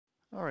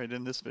Alright,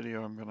 in this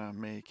video I'm going to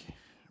make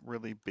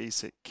really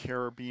basic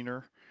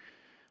carabiner.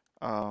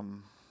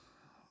 Um,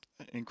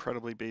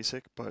 Incredibly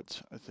basic,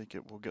 but I think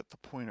it will get the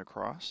point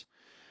across.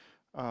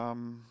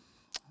 Um,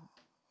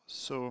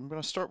 so I'm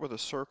going to start with a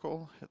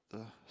circle, hit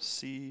the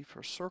C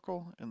for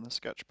circle in the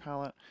sketch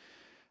palette,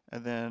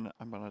 and then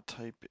I'm going to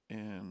type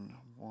in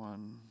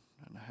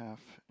 1.5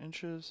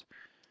 inches,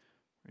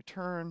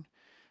 return,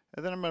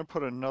 and then I'm going to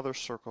put another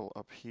circle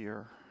up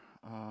here,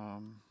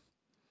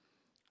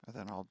 and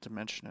then I'll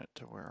dimension it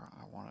to where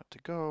I want it to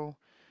go.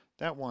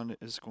 That one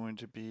is going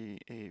to be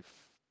a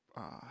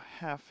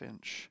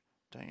half-inch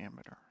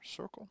diameter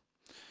circle.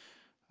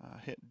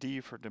 Hit D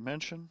for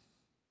dimension,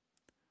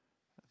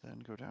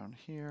 then go down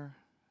here.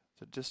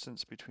 The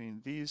distance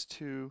between these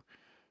two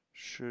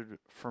should,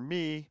 for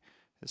me,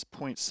 is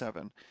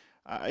 0.7.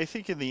 I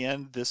think in the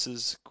end this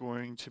is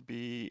going to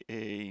be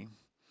a,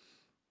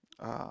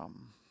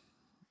 um,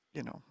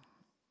 you know,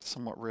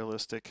 somewhat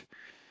realistic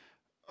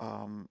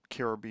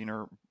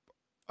carabiner.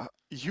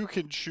 You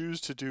can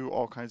choose to do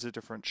all kinds of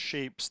different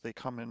shapes. They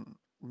come in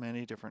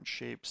many different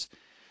shapes.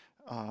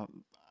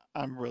 Um,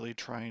 I'm really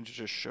trying to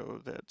just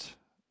show that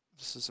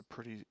this is a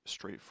pretty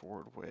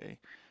straightforward way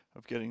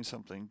of getting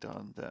something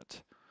done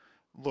that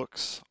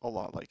looks a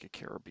lot like a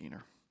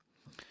carabiner.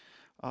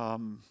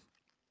 Um,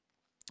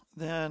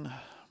 then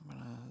I'm going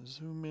to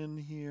zoom in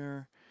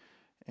here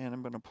and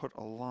I'm going to put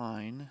a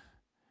line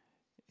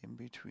in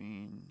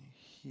between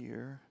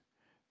here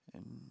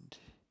and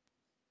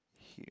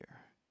here.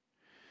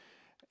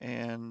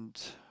 And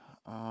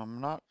I'm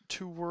not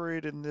too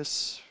worried in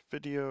this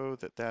video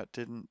that that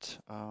didn't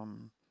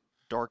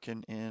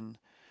darken in.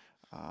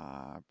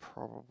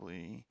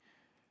 Probably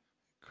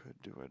could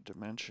do a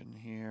dimension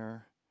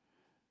here.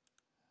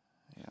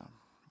 Yeah,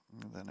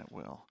 then it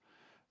will.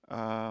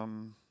 I'll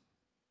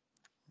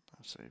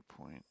say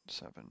 0.7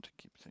 to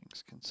keep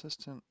things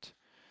consistent.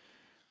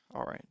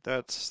 All right,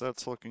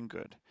 that's looking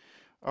good.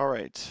 All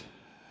right.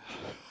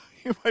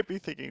 You might be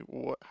thinking,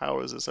 how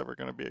is this ever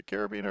going to be a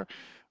carabiner?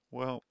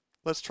 Well,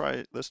 let's try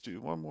it. Let's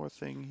do one more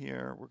thing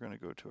here. We're going to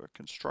go to a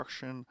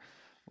construction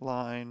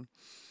line,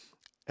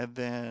 and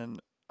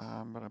then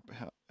I'm going to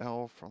have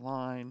L for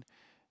line,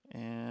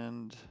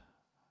 and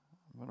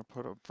I'm going to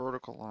put a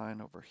vertical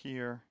line over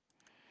here,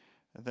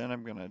 and then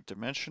I'm going to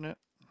dimension it.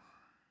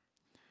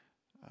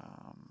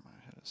 I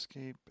hit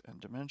escape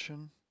and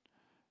dimension,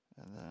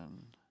 and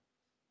then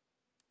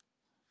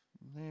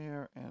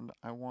there, and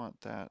I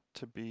want that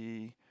to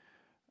be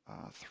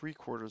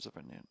 3/4 of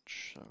an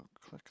inch. So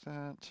click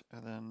that,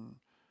 and then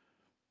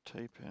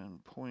type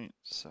in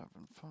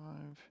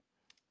 0.75,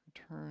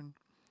 return.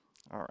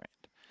 All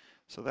right,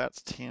 so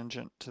that's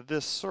tangent to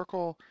this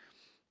circle.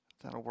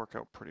 That'll work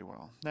out pretty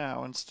well.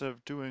 Now, instead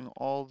of doing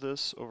all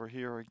this over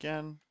here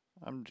again,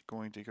 I'm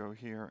going to go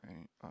here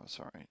and,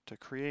 to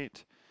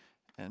create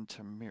and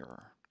to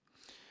mirror.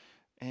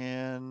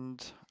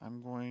 And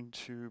I'm going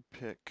to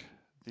pick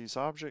these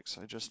objects.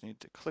 I just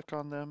need to click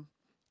on them,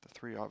 the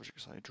 3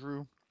 objects I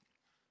drew.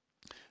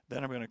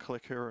 Then I'm going to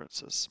click here. It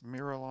says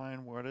mirror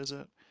line. What is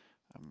it?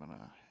 I'm going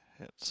to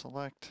hit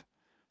select,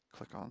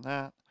 click on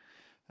that,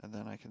 and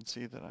then I can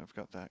see that I've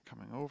got that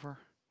coming over,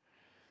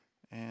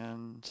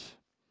 and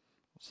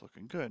it's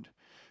looking good.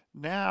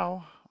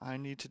 Now I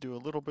need to do a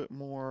little bit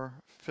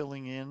more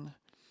filling in,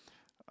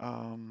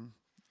 and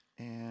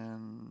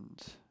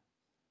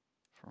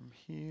from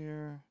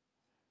here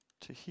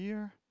to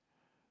here.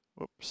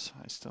 Whoops,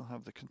 I still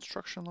have the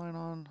construction line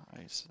on.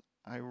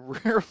 I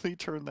rarely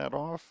turn that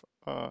off,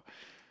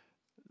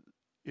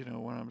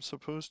 when I'm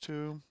supposed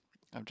to.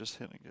 I'm just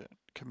hitting it,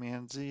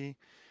 Command Z,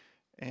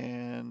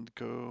 and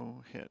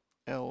go hit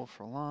L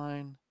for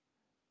line,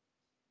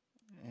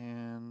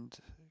 and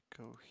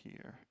go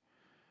here.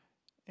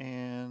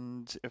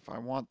 And if I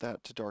want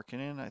that to darken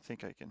in, I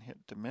think I can hit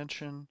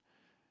dimension,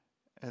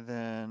 and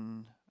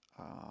then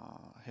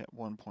hit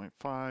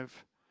 1.5.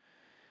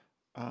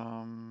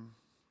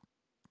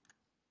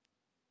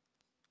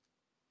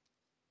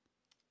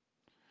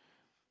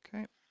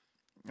 Okay,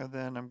 and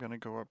then I'm going to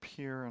go up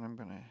here and I'm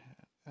going to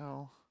hit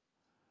L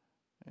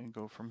and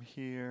go from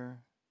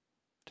here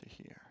to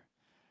here.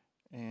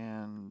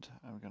 And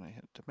I'm going to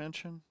hit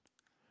dimension,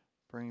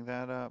 bring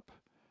that up.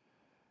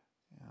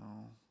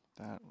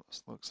 That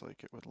looks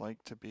like it would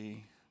like to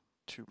be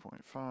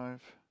 2.5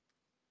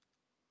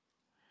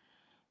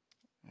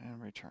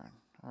 and return.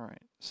 All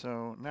right,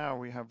 so now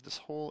we have this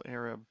whole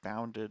area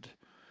bounded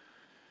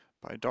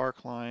by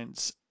dark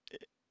lines.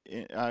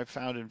 I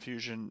found in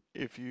Fusion,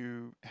 if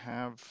you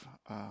have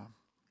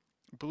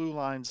blue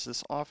lines,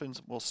 this often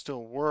will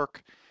still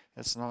work.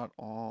 It's not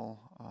all,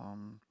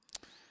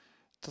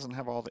 doesn't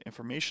have all the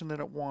information that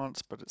it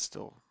wants, but it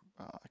still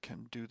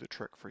can do the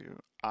trick for you.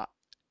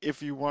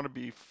 If you want to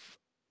be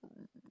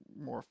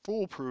more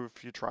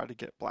foolproof, you try to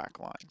get black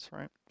lines,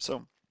 right?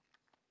 So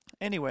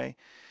anyway,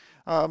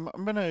 I'm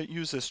going to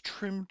use this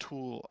trim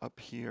tool up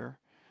here,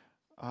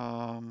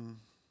 right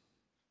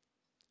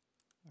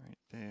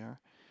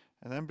there.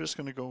 And I'm just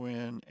going to go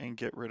in and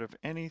get rid of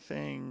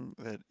anything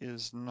that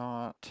is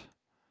not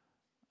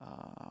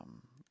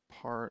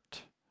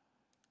part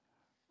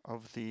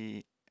of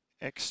the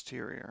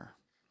exterior.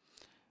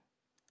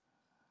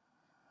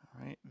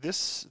 All right,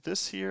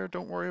 this here,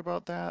 don't worry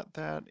about that.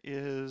 That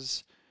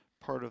is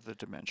part of the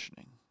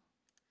dimensioning.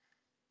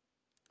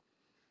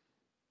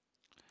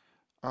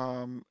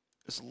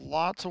 There's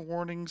lots of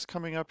warnings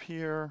coming up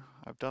here.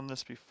 I've done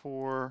this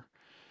before.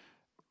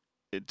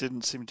 It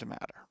didn't seem to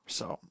matter,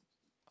 so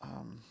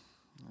I'm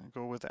gonna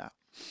go with that.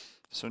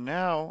 So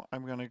now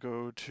I'm going to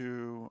go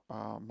to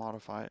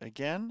modify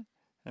again.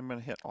 I'm going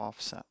to hit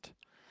offset.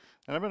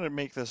 And I'm going to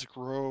make this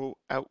grow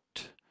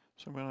out.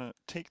 So I'm going to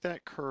take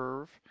that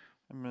curve.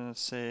 I'm going to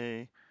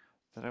say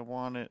that I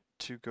want it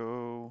to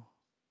go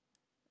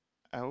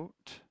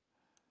out.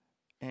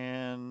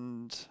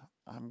 And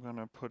I'm going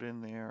to put in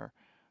there,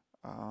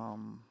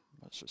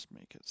 let's just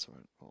make it so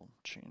it will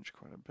change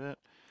quite a bit.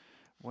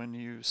 When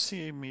you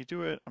see me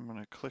do it, I'm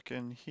going to click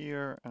in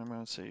here and I'm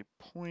going to say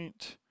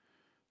 0.25.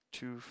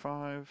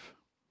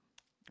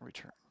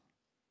 Return.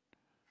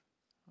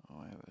 Oh,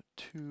 I have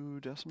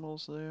 2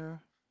 decimals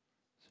there.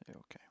 Say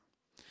OK.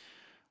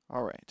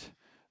 All right.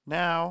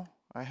 Now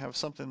I have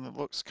something that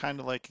looks kind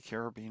of like a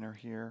carabiner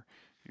here.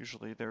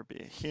 Usually there'd be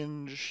a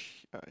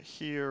hinge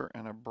here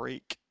and a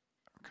brake,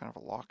 kind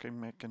of a locking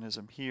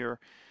mechanism here.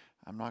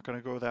 I'm not going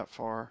to go that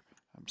far.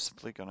 I'm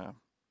simply going to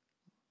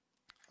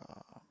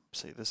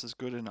say this is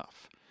good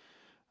enough.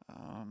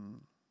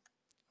 I'm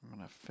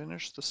going to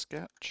finish the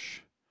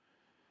sketch.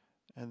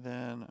 And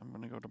then I'm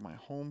going to go to my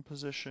home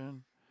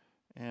position.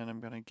 And I'm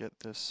going to get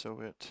this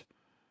so it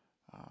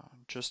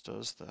just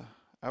does the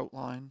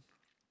outline.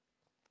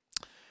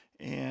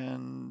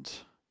 And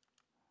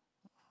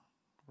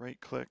right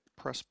click,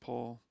 press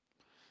pull,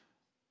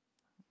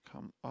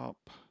 come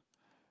up,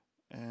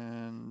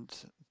 and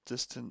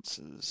distance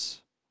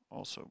is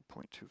also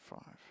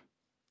 0.25.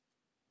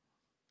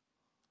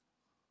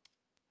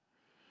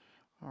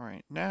 All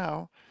right,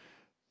 now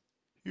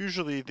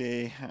usually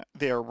they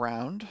are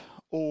round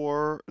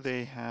or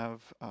they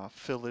have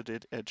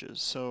filleted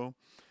edges. So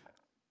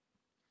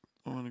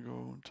I'm going to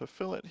go to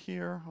fillet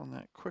here on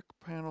that quick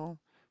panel,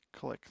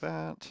 click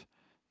that,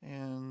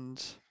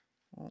 and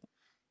well,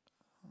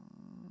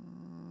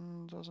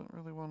 doesn't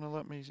really want to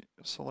let me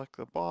select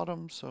the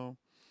bottom, so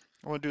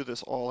I want to do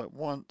this all at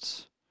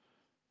once.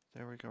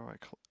 There we go, I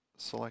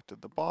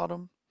selected the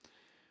bottom,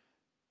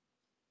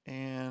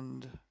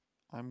 and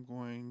I'm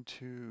going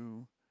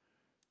to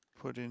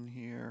put in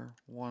here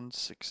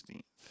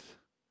 1/16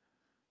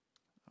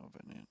 of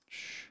an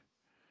inch.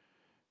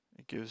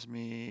 It gives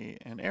me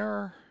an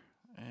error,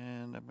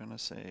 and I'm going to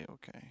say,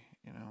 okay,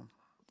 you know.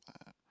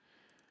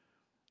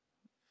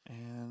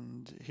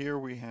 And here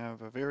we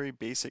have a very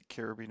basic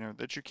carabiner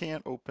that you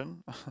can't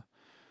open.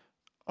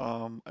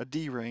 A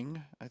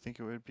D-ring, I think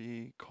it would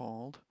be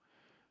called.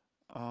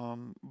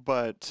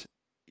 But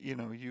you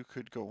know, you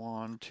could go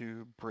on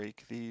to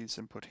break these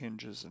and put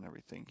hinges and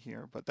everything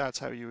here. But that's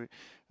how you,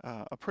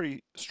 a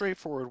pretty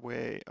straightforward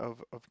way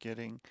of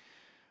getting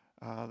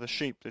the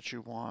shape that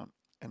you want.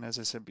 And as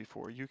I said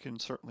before, you can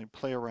certainly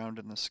play around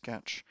in the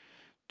sketch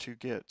to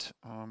get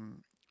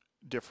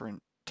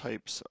different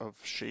types of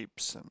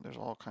shapes, and there's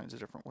all kinds of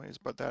different ways.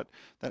 But that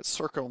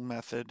circle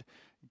method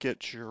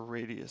gets your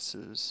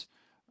radiuses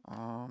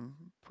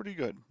pretty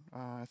good.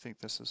 I think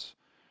this is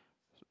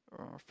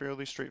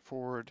fairly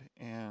straightforward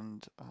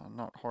and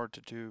not hard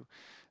to do.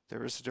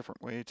 There is a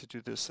different way to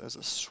do this as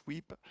a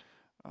sweep,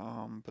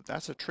 but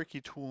that's a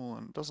tricky tool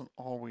and doesn't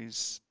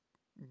always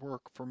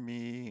work for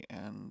me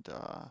and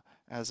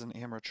as an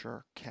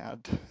amateur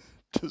CAD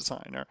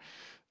designer.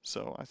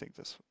 So I think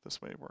this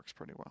way works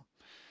pretty well.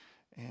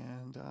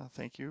 And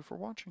thank you for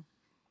watching.